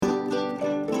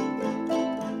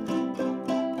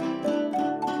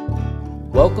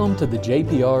Welcome to the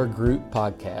JPR Group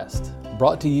podcast,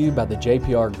 brought to you by the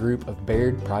JPR Group of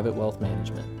Baird Private Wealth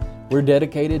Management. We're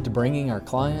dedicated to bringing our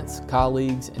clients,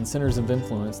 colleagues, and centers of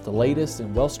influence the latest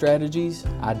in wealth strategies,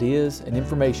 ideas, and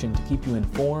information to keep you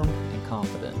informed and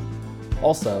confident.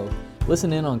 Also,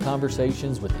 listen in on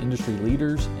conversations with industry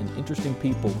leaders and interesting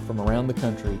people from around the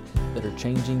country that are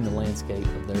changing the landscape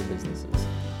of their businesses.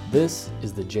 This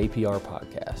is the JPR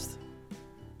podcast.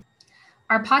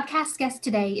 Our podcast guest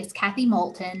today is Cathy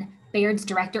Moulton, Baird's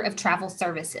Director of Travel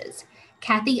Services.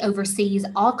 Cathy oversees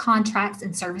all contracts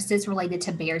and services related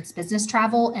to Baird's business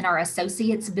travel and our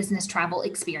associates' business travel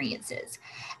experiences.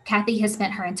 Cathy has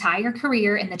spent her entire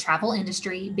career in the travel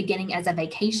industry, beginning as a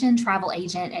vacation travel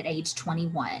agent at age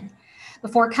 21.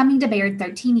 Before coming to Baird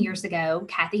 13 years ago,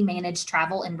 Cathy managed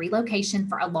travel and relocation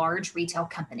for a large retail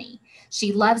company.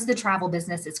 She loves the travel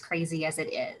business as crazy as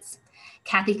it is.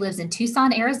 Cathy lives in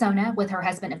Tucson, Arizona with her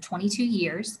husband of 22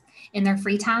 years. In their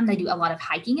free time, they do a lot of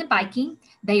hiking and biking.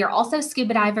 They are also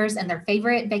scuba divers, and their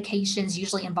favorite vacations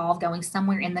usually involve going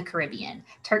somewhere in the Caribbean.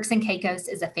 Turks and Caicos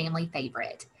is a family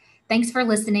favorite. Thanks for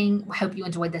listening. I hope you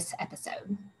enjoyed this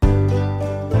episode.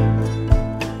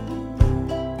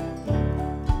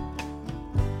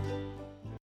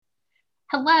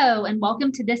 Hello, and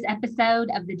welcome to this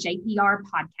episode of the JPR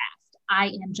podcast.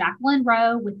 I am Jacqueline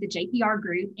Rowe with the JPR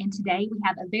Group, and today we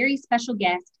have a very special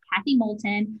guest, Cathy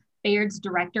Moulton, Baird's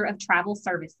Director of Travel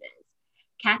Services.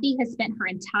 Cathy has spent her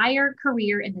entire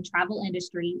career in the travel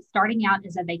industry, starting out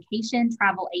as a vacation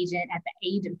travel agent at the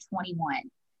age of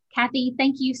 21. Cathy,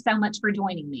 thank you so much for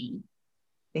joining me.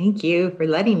 Thank you for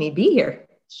letting me be here.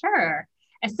 Sure.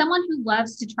 As someone who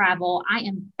loves to travel, I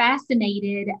am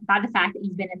fascinated by the fact that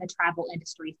you've been in the travel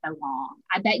industry so long.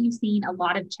 I bet you've seen a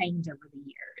lot of change over the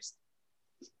years.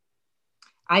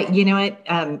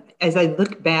 As I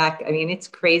look back, it's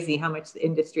crazy how much the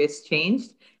industry has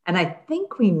changed. And I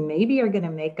think we maybe are going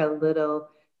to make a little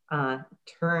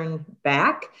turn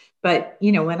back. But,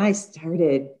 when I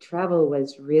started, travel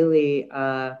was really,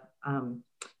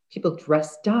 people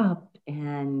dressed up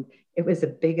and it was a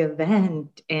big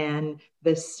event and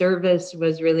the service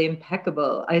was really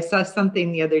impeccable. I saw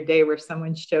something the other day where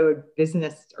someone showed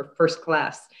business or first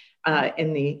class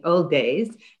in the old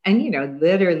days. And,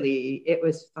 literally it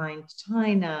was fine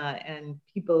china and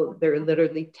there were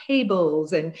literally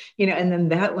tables and then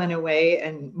that went away.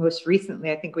 And most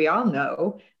recently, I think we all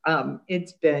know,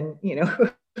 it's been,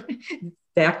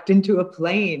 stacked into a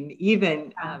plane,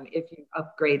 even if you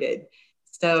upgraded.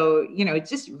 So,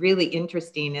 it's just really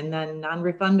interesting. And then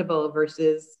non-refundable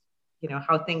versus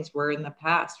how things were in the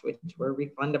past, which were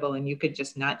refundable and you could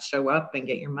just not show up and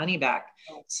get your money back.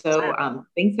 So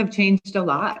things have changed a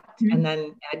lot. Mm-hmm. And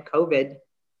then add COVID,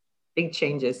 big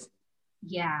changes.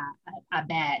 Yeah, I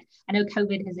bet. I know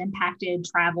COVID has impacted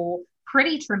travel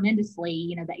pretty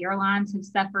tremendously. The airlines have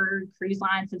suffered, cruise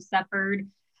lines have suffered.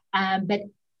 But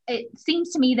it seems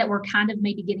to me that we're kind of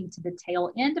maybe getting to the tail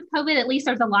end of COVID. At least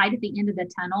there's a light at the end of the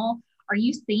tunnel. Are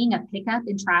you seeing a pickup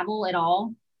in travel at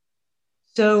all?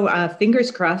 So fingers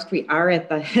crossed, we are at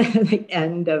the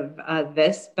end of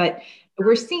this, but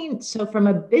we're seeing, so from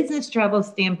a business travel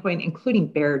standpoint, including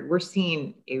Baird, we're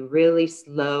seeing a really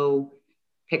slow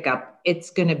pickup. It's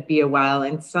going to be a while.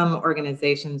 And some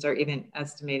organizations are even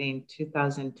estimating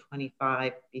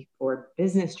 2025 before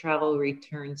business travel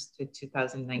returns to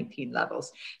 2019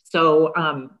 levels. So,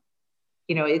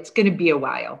 it's going to be a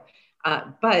while.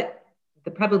 But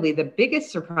probably the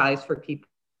biggest surprise for people,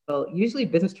 usually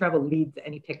business travel leads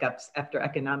any pickups after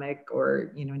economic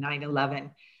or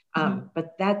 9/11,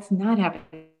 but that's not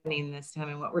happening this time.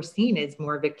 And what we're seeing is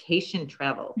more vacation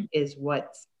travel is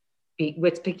what's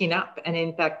picking up, and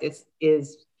in fact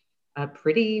is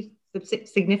pretty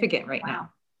significant right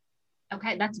now.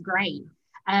 Okay, that's great.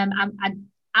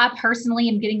 I personally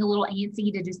am getting a little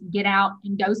antsy to just get out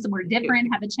and go somewhere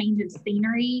different, have a change of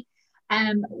scenery.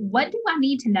 What do I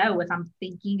need to know if I'm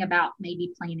thinking about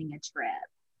maybe planning a trip?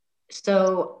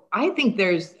 So I think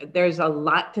there's a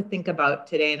lot to think about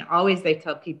today. And always they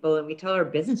tell people, and we tell our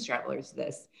business travelers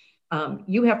this,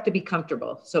 you have to be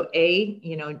comfortable. So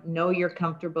know you're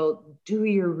comfortable, do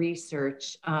your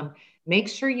research, make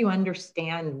sure you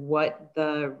understand what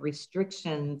the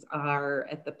restrictions are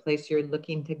at the place you're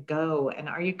looking to go. And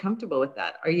are you comfortable with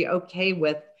that? Are you okay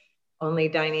with only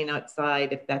dining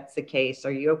outside if that's the case?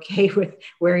 Are you okay with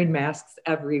wearing masks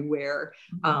everywhere?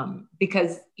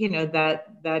 Because,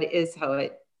 that is how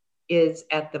it is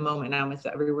at the moment, almost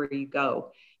everywhere you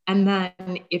go. And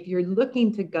then if you're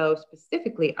looking to go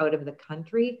specifically out of the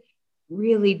country,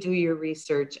 really do your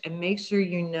research and make sure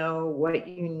you know what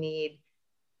you need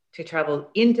to travel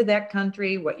into that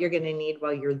country, what you're going to need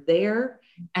while you're there,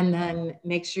 and then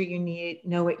make sure you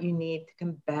know what you need to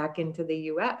come back into the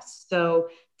US. So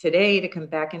today, to come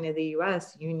back into the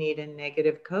US, you need a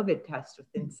negative COVID test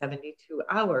within 72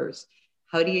 hours.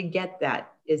 How do you get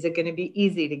that? Is it going to be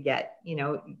easy to get?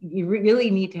 You really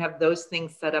need to have those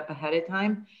things set up ahead of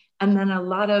time. And then a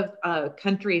lot of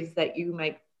countries that you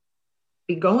might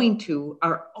be going to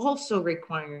are also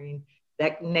requiring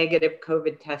that negative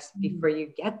COVID test before you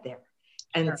get there.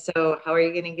 And so how are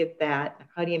you going to get that?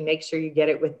 How do you make sure you get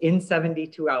it within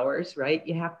 72 hours, right?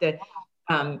 You have to,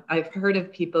 I've heard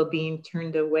of people being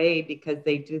turned away because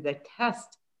they do the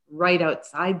test right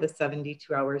outside the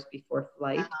 72 hours before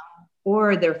flight,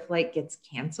 or their flight gets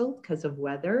canceled because of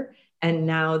weather. And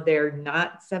now they're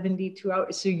not 72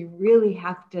 hours. So you really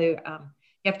have to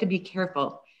be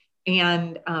careful.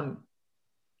 And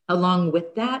along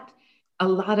with that, a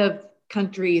lot of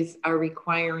countries are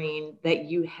requiring that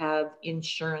you have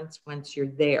insurance once you're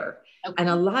there. Okay. And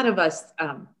a lot of us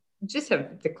just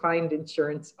have declined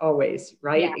insurance always,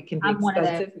 right? Yeah, it can be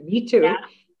expensive. Me too. Yeah.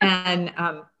 And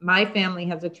my family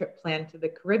has a trip planned to the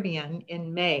Caribbean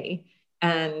in May,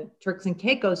 and Turks and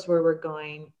Caicos, where we're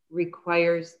going,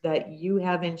 requires that you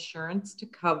have insurance to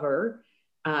cover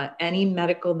any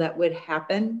medical that would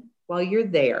happen while you're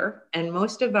there. And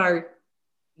most of our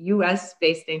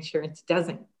US-based insurance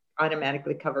doesn't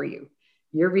automatically cover you.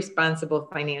 You're responsible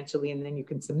financially, and then you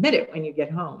can submit it when you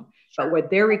get home. Sure. But what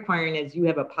they're requiring is you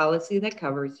have a policy that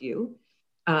covers you,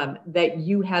 that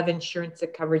you have insurance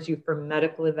that covers you for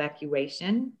medical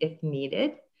evacuation if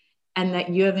needed, and that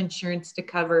you have insurance to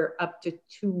cover up to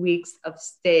 2 weeks of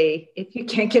stay if you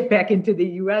can't get back into the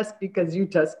US because you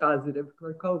test positive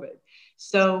for COVID.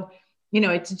 So,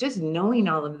 it's just knowing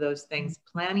all of those things,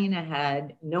 planning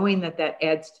ahead, knowing that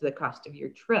adds to the cost of your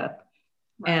trip,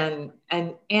 right.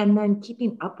 and then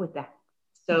keeping up with that.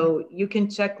 So you can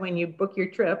check when you book your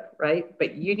trip, right?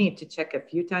 But you need to check a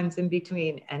few times in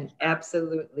between, and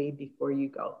absolutely before you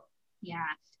go. Yeah.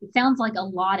 It sounds like a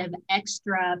lot of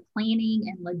extra planning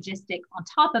and logistics on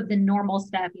top of the normal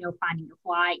stuff, finding your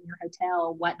flight and your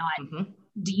hotel, whatnot. Mm-hmm.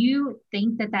 Do you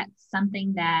think that that's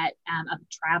something that a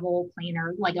travel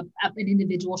planner, like an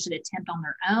individual, should attempt on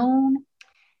their own?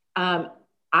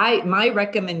 My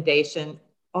recommendation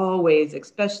always,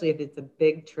 especially if it's a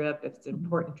big trip, if it's an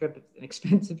important trip, if it's an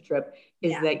expensive trip,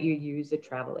 is that you use a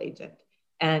travel agent.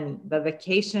 And the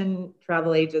vacation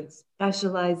travel agents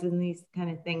specialize in these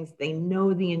kind of things. They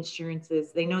know the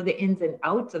insurances, they know the ins and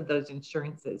outs of those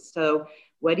insurances. So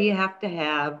what do you have to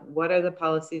have? What are the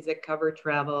policies that cover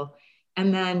travel?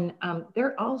 And then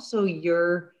they're also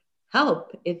your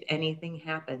help if anything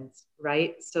happens,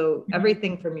 right? So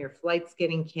everything from your flights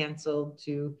getting canceled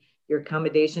to your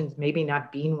accommodations maybe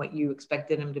not being what you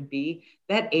expected them to be,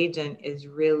 that agent is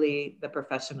really the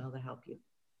professional to help you.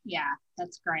 Yeah,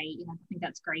 that's great. I think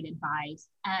that's great advice.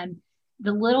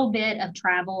 The little bit of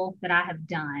travel that I have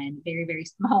done, very, very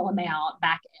small amount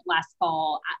back last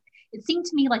fall, it seemed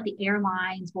to me like the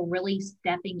airlines were really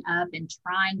stepping up and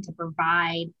trying to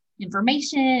provide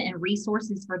information and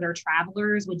resources for their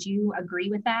travelers. Would you agree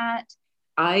with that?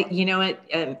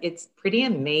 It's pretty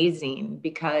amazing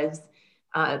because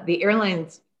the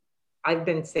airlines, I've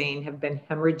been saying, have been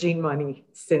hemorrhaging money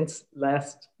since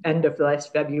end of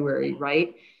last February,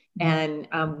 right? And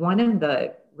one of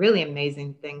the really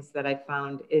amazing things that I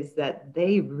found is that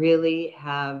they really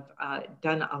have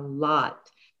done a lot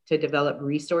to develop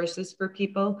resources for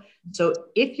people. So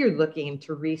if you're looking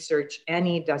to research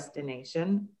any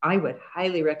destination, I would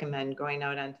highly recommend going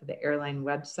out onto the airline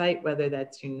website, whether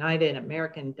that's United,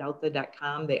 American,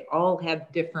 Delta.com. They all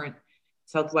have different,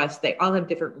 Southwest, they all have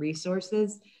different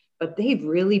resources, but they've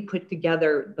really put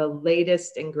together the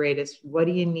latest and greatest. What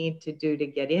do you need to do to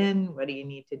get in? What do you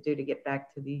need to do to get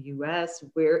back to the US?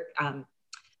 Where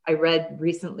I read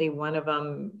recently, one of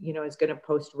them, is going to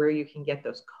post where you can get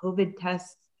those COVID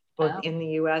tests, both in the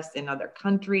US and other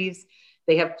countries.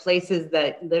 They have places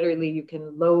that literally you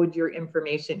can load your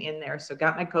information in there. So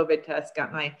got my COVID test,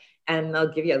 and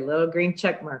they'll give you a little green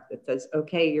check mark that says,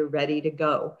 okay, you're ready to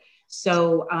go.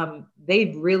 So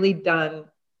they've really done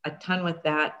a ton with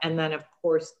that. And then of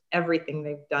course, everything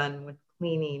they've done with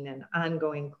cleaning and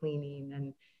ongoing cleaning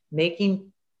and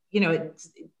making,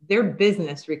 their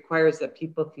business requires that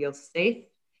people feel safe,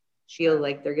 feel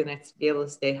like they're going to be able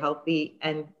to stay healthy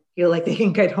and feel like they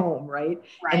can get home. Right.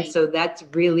 And so that's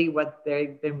really what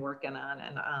they've been working on.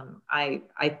 And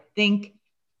I think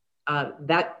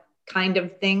that kind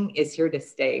of thing is here to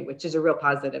stay, which is a real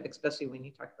positive, especially when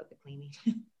you talk about the cleaning.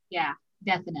 Yeah,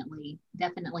 definitely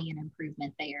an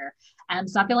improvement there.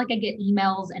 So I feel like I get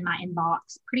emails in my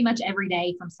inbox pretty much every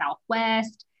day from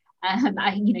Southwest,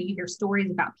 You hear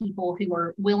stories about people who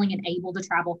are willing and able to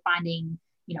travel, finding,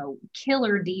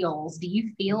 killer deals. Do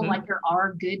you feel like there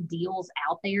are good deals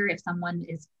out there if someone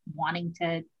is wanting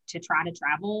to try to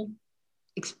travel?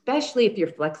 Especially if you're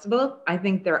flexible, I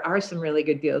think there are some really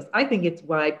good deals. I think it's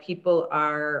why people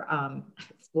are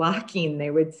flocking,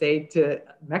 they would say, to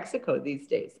Mexico these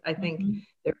days. I think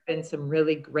there have been some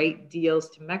really great deals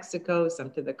to Mexico,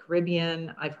 some to the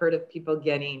Caribbean. I've heard of people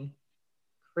getting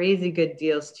crazy good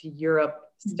deals to Europe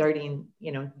starting,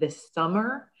 this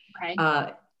summer.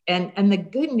 Okay. And the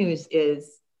good news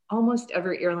is almost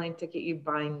every airline ticket you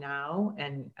buy now,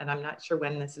 and I'm not sure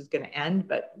when this is going to end,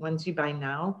 but ones you buy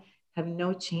now have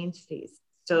no change fees.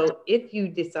 So if you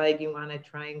decide you want to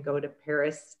try and go to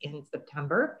Paris in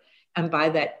September and buy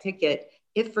that ticket,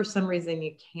 if for some reason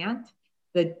you can't,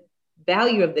 the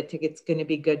value of the ticket's going to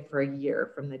be good for a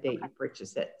year from the date you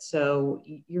purchase it. So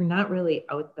you're not really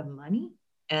out the money.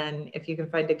 And if you can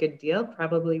find a good deal,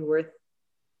 probably worth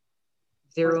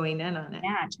zeroing in on it.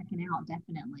 Yeah, checking out,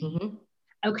 definitely.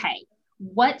 Okay.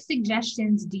 What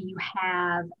suggestions do you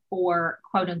have for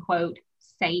quote unquote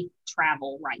safe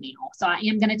travel right now? So I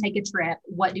am going to take a trip.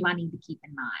 What do I need to keep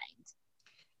in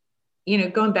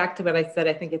mind? Going back to what I said,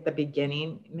 I think at the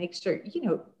beginning, make sure,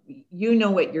 you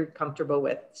know what you're comfortable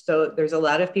with. So there's a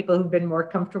lot of people who've been more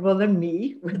comfortable than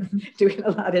me with doing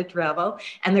a lot of travel,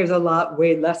 and there's a lot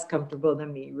way less comfortable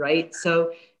than me, right?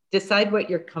 So decide what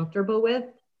you're comfortable with.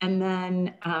 And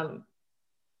then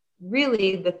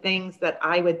really the things that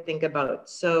I would think about.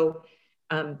 So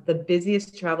the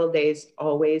busiest travel days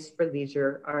always for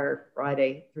leisure are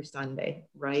Friday through Sunday,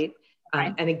 right?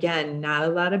 And again, not a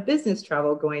lot of business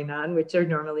travel going on, which are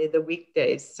normally the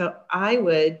weekdays. So I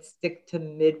would stick to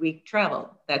midweek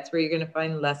travel. That's where you're going to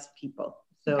find less people.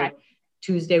 So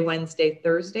Tuesday, Wednesday,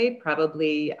 Thursday,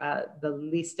 probably the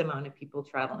least amount of people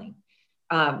traveling.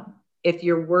 If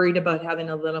you're worried about having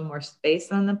a little more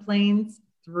space on the planes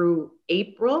through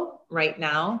April right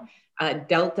now,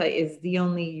 Delta is the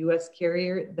only US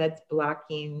carrier that's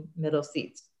blocking middle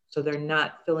seats. So they're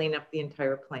not filling up the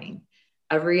entire plane.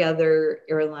 Every other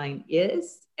airline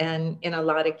is, and in a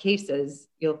lot of cases,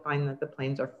 you'll find that the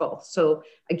planes are full. So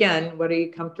again, what are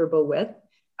you comfortable with?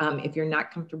 If you're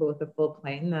not comfortable with a full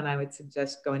plane, then I would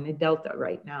suggest going to Delta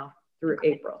right now through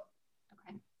April.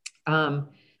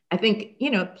 I think,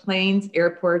 planes,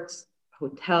 airports,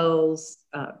 hotels,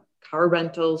 car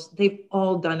rentals, they've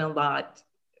all done a lot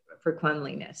for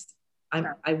cleanliness.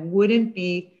 I wouldn't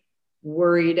be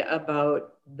worried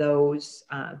about those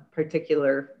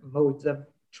particular modes of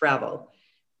travel.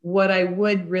 What I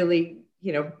would really,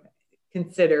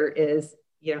 consider is,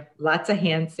 lots of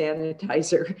hand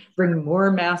sanitizer, bring more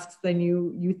masks than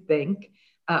you think.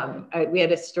 We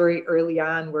had a story early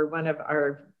on where one of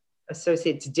our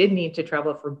associates did need to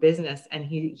travel for business, and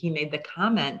he made the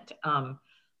comment,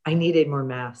 I needed more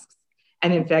masks.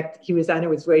 And in fact, he was on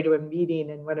his way to a meeting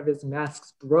and one of his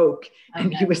masks broke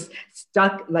and he was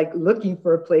stuck looking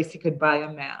for a place he could buy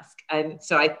a mask. And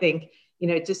so I think,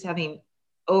 just having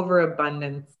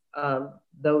overabundance of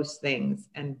those things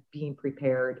and being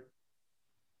prepared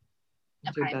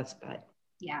is your best bet.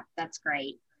 Yeah, that's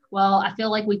great. Well, I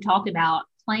feel like we've talked about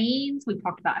planes, we've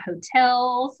talked about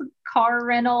hotels, car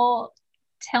rental.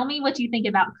 Tell me what you think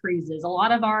about cruises. A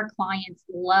lot of our clients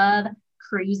love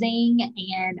cruising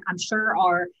and I'm sure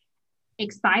are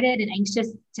excited and anxious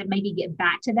to maybe get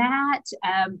back to that.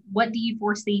 What do you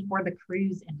foresee for the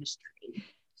cruise industry?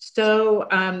 So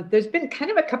there's been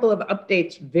kind of a couple of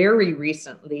updates very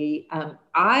recently.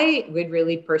 I would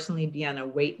really personally be on a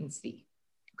wait and see.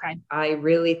 Okay. I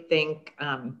really think,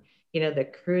 the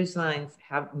cruise lines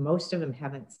most of them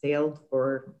haven't sailed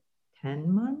for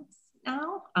 10 months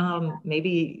now,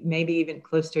 maybe even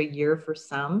close to a year for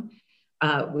some.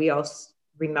 We also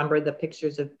remember the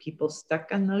pictures of people stuck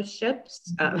on those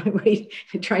ships,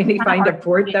 trying to find a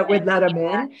port that would let them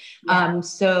in. Yeah.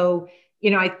 So,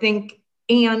 I think,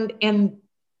 and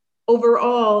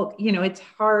overall, it's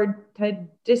hard to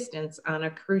distance on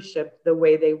a cruise ship the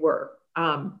way they were.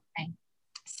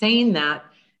 Saying that,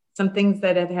 some things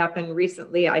that have happened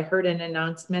recently, I heard an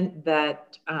announcement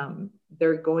that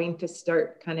they're going to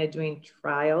start kind of doing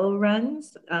trial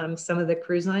runs, some of the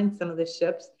cruise lines, some of the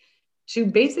ships, to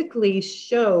basically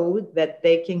show that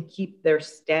they can keep their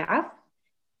staff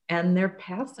and their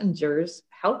passengers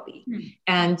healthy.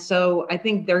 And so I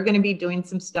think they're going to be doing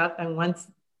some stuff. And once,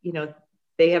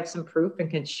 they have some proof and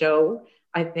can show,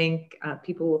 I think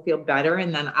people will feel better.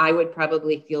 And then I would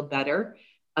probably feel better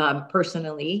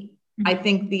personally. I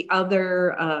think the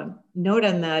other note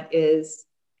on that is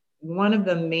one of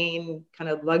the main kind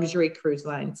of luxury cruise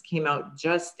lines came out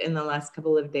just in the last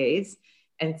couple of days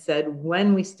and said,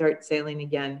 when we start sailing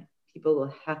again, people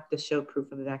will have to show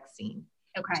proof of vaccine.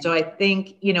 Okay. So I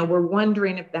think, we're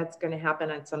wondering if that's going to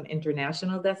happen on some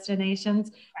international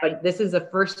destinations, Right. but this is the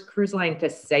first cruise line to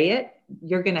say it.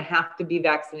 You're going to have to be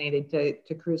vaccinated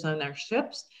to cruise on our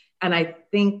ships. And I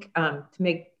think to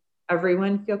make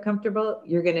everyone feel comfortable,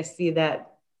 you're going to see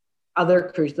that other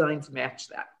cruise lines match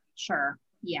that. Sure.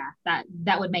 Yeah,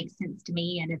 that would make sense to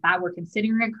me. And if I were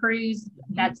considering a cruise,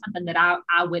 that's something that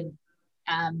I would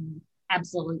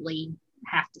absolutely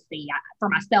have to see for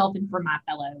myself and for my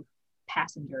fellow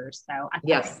passengers. So I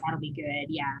think that'll be good.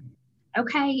 Yeah.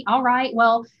 Okay. All right.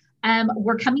 Well,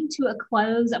 we're coming to a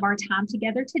close of our time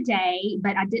together today,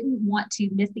 but I didn't want to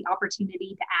miss the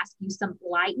opportunity to ask you some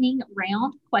lightning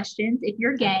round questions if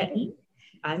you're game.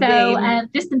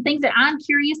 Just some things that I'm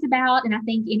curious about, and I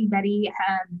think anybody,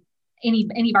 any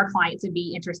of our clients would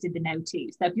be interested to know too.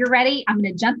 So if you're ready, I'm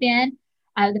going to jump in.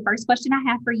 The first question I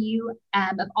have for you,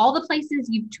 of all the places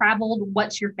you've traveled,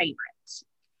 what's your favorite?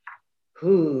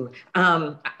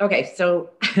 Okay. So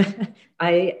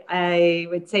I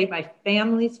would say my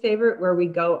family's favorite, where we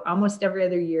go almost every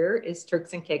other year, is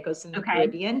Turks and Caicos in the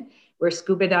Caribbean. We're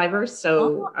scuba divers,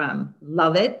 so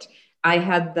love it. I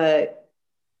had the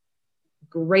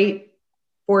great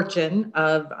fortune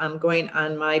of going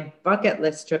on my bucket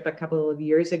list trip a couple of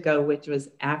years ago, which was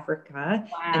Africa,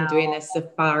 and doing a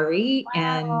safari.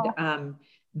 Wow. And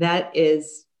that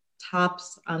is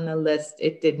tops on the list.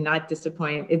 It did not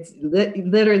disappoint. It's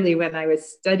literally when I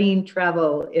was studying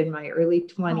travel in my early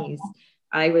 20s,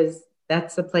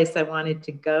 that's the place I wanted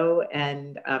to go.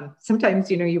 And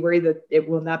sometimes, you worry that it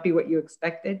will not be what you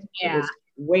expected. Yeah. It was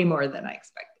way more than I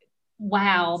expected.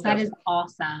 Wow, that is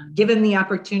awesome. Given the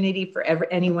opportunity for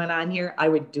anyone on here, I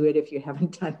would do it if you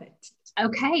haven't done it.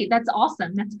 Okay, that's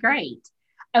awesome. That's great.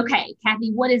 Okay,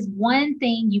 Cathy, what is one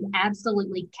thing you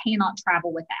absolutely cannot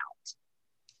travel without?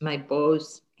 My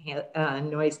Bose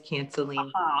noise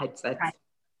canceling headsets.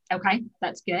 Okay,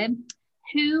 that's good.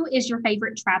 Who is your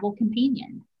favorite travel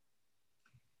companion?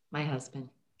 My husband.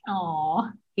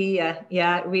 Oh. We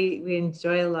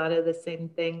enjoy a lot of the same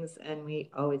things, and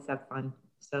we always have fun.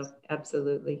 So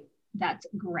absolutely. That's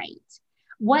great.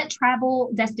 What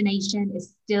travel destination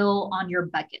is still on your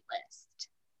bucket list?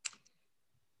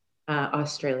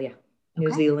 Australia,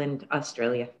 New Zealand,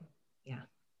 Australia. Yeah.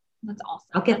 That's awesome.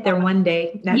 I'll get there one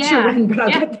day. Not sure when, but I'll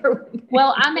get there one day.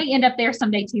 Well, I may end up there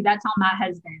someday too. That's on my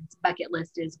husband's bucket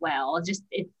list as well.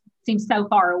 It seems so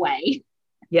far away.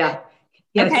 Yeah.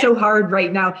 It's so hard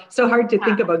right now. So hard to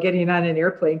think about getting on an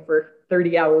airplane for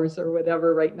 30 hours or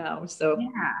whatever right now. So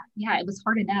it was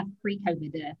hard enough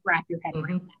pre-COVID to wrap your head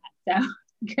around that. So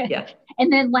good. Yeah.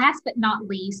 And then last but not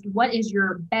least, what is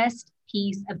your best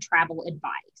piece of travel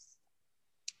advice?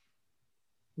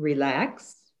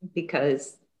 Relax,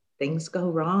 because things go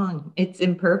wrong. It's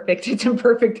imperfect. It's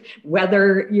imperfect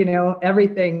weather,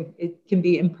 everything. It can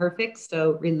be imperfect.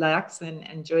 So relax and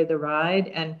enjoy the ride.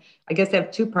 And I guess I have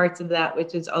two parts of that,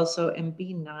 which is also, and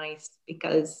be nice,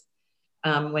 because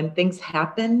when things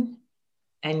happen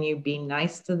and you be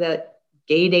nice to the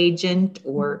gate agent,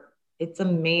 it's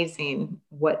amazing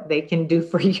what they can do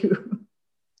for you.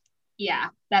 Yeah,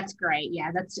 that's great.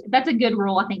 Yeah, that's a good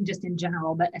rule, I think, just in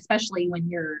general, but especially when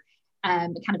you're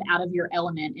kind of out of your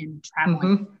element and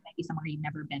traveling maybe somewhere you've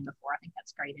never been before. I think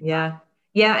that's great advice.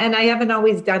 Yeah. And I haven't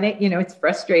always done it. It's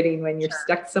frustrating when you're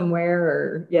stuck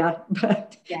somewhere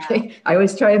but I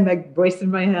always try and make voice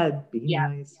in my head. Be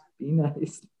nice.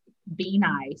 Be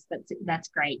nice. That's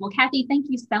great. Well, Cathy, thank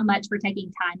you so much for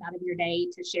taking time out of your day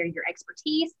to share your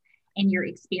expertise and your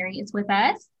experience with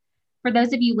us. For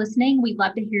those of you listening, we'd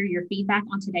love to hear your feedback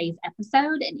on today's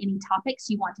episode and any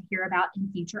topics you want to hear about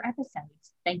in future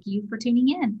episodes. Thank you for tuning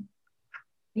in.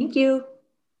 Thank you.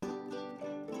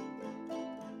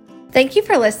 Thank you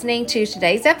for listening to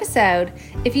today's episode.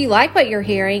 If you like what you're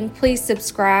hearing, please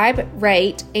subscribe,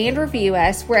 rate, and review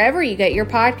us wherever you get your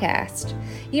podcast.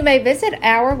 You may visit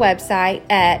our website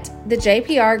at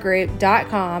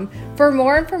thejprgroup.com for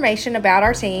more information about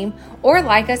our team, or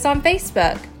like us on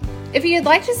Facebook. If you'd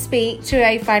like to speak to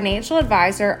a financial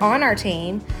advisor on our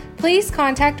team, please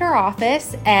contact our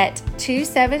office at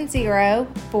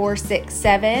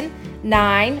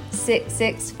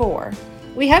 270-467-9664.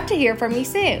 We hope to hear from you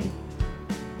soon.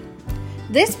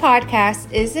 This podcast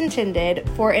is intended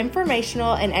for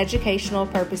informational and educational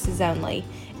purposes only.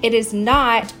 It is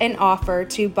not an offer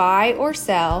to buy or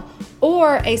sell,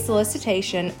 or a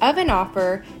solicitation of an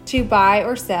offer to buy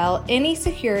or sell any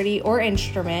security or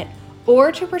instrument,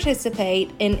 or to participate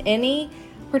in any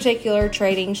particular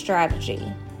trading strategy.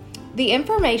 The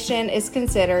information is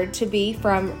considered to be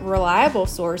from reliable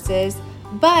sources,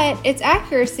 but its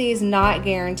accuracy is not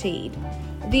guaranteed.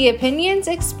 The opinions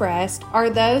expressed are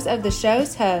those of the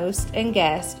show's host and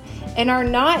guest and are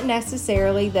not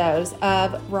necessarily those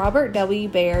of Robert W.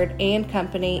 Baird and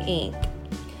Company, Inc.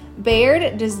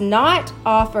 Baird does not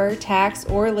offer tax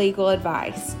or legal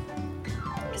advice.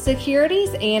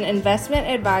 Securities and investment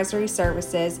advisory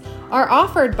services are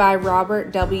offered by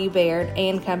Robert W. Baird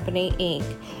and Company, Inc.,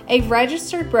 a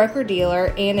registered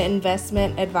broker-dealer and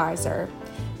investment advisor.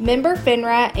 Member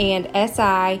FINRA and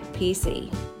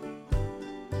SIPC.